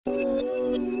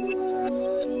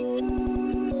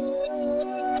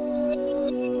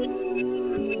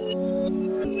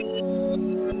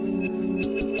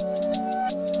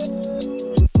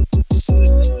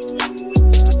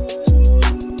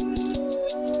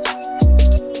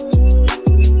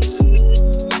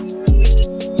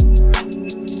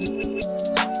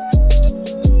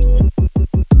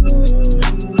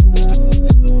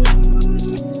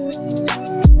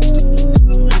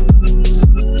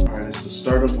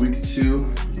week 2,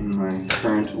 and my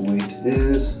current weight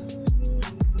is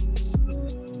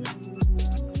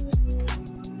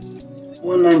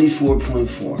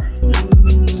 194.4.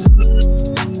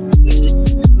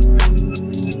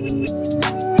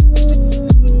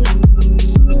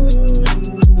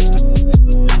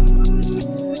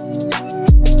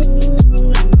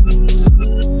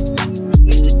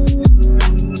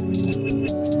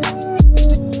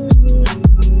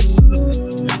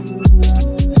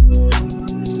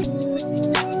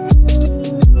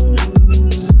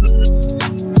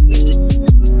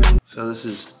 So this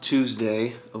is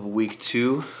Tuesday of week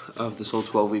 2 of this whole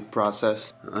 12-week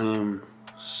process. I am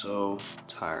so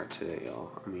tired today,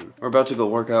 y'all. I mean, we're about to go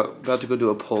work out, about to go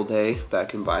do a pull day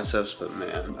back in biceps, but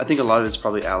man, I think a lot of it's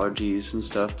probably allergies and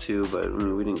stuff too, but I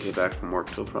mean, we didn't get back from work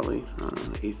till probably, I don't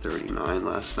know, 8:39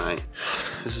 last night.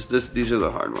 These are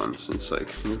the hard ones. It's like,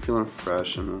 when you're feeling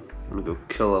fresh and I'm gonna go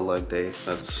kill a leg day,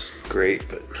 that's great,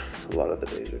 but a lot of the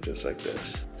days are just like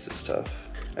this. This is tough.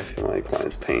 I feel my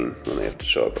clients' pain when they have to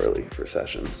show up early for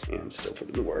sessions and still put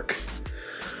in the work.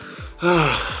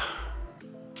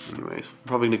 Anyways, I'm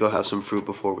probably gonna go have some fruit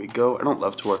before we go. I don't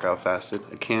love to work out fasted.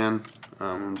 I can,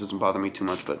 it doesn't bother me too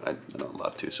much, but I don't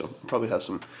love to. So I'll probably have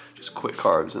some just quick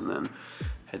carbs and then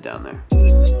head down there.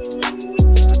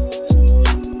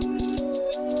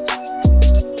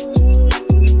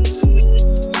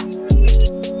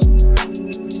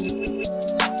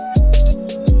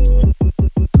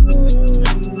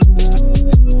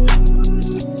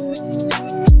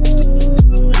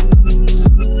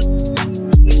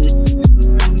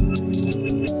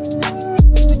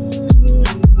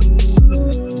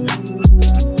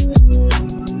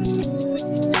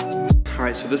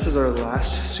 So this is our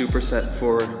last superset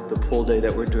for the pull day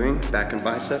that we're doing back in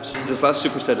biceps. This last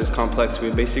superset is complex. We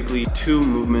have basically 2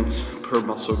 movements per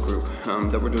muscle group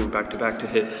that we're doing back to back to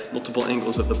hit multiple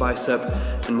angles of the bicep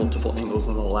and multiple angles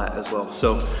on the lat as well.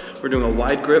 So we're doing a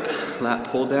wide grip lat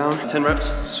pull down, 10 reps,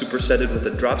 supersetted with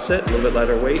a drop set, a little bit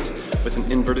lighter weight with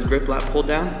an inverted grip lat pull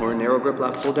down or a narrow grip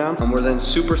lat pull down. And we're then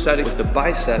supersetting with the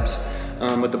biceps.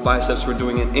 We're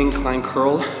doing an incline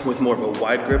curl with more of a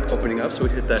wide grip opening up, so we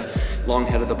hit that long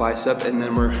head of the bicep, and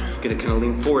then we're gonna kind of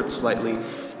lean forward slightly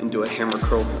and do a hammer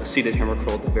curl, a seated hammer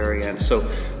curl at the very end. So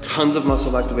tons of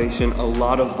muscle activation, a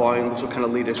lot of volume. This will kind of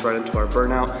lead us right into our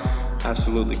burnout.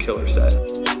 Absolutely killer set.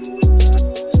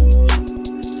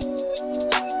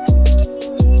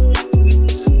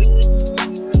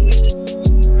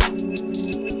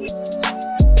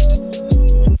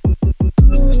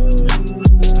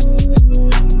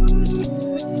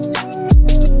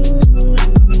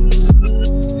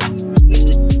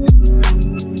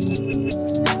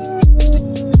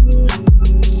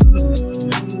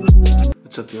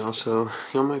 What's up, y'all? So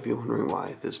y'all might be wondering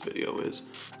why this video is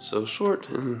so short,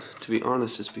 and to be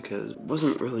honest, it's because I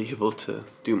wasn't really able to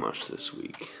do much this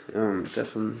week.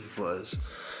 Definitely was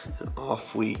an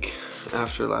off week.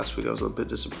 After last week, I was a bit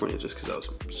disappointed just because I was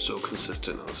so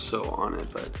consistent. I was so on it,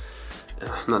 but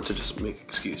not to just make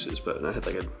excuses, but I had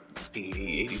like an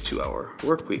 82 hour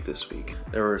work week this week.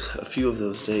 There was a few of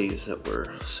those days that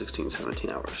were 16, 17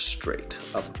 hours straight,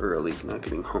 up early, not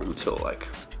getting home till like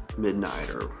midnight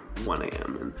or 1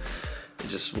 a.m. and it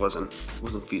just wasn't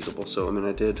feasible. So I mean,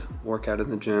 I did work out in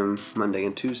the gym Monday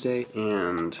and Tuesday,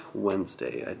 and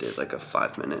Wednesday I did like a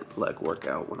 5-minute leg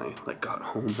workout when I like got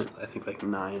home at I think like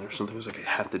 9 or something. It was like I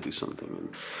had to do something,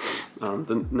 and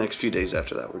the next few days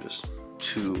after that were just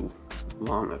too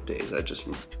long of days. I just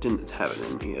didn't have it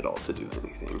in me at all to do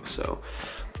anything. So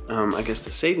I guess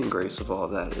the saving grace of all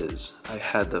of that is I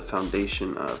had the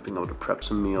foundation of being able to prep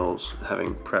some meals,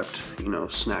 having prepped, you know,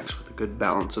 snacks with a good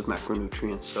balance of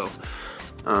macronutrients. So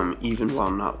even while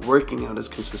not working out as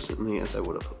consistently as I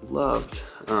would have loved,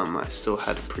 I still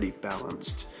had a pretty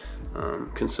balanced,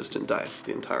 consistent diet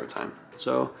the entire time.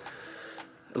 So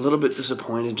a little bit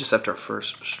disappointed just after our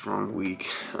first strong week,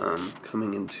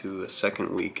 coming into a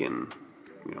second week and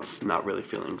not really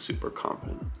feeling super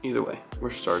confident. Either way, we're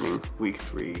starting week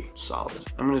 3 solid.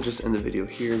 I'm gonna just end the video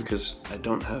here because I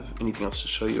don't have anything else to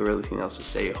show you or anything else to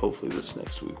say. Hopefully this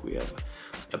next week we have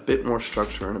a bit more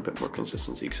structure and a bit more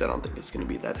consistency, because I don't think it's gonna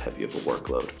be that heavy of a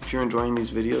workload. If you're enjoying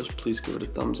these videos, please give it a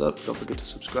thumbs up. Don't forget to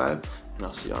subscribe, and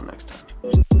I'll see y'all next time.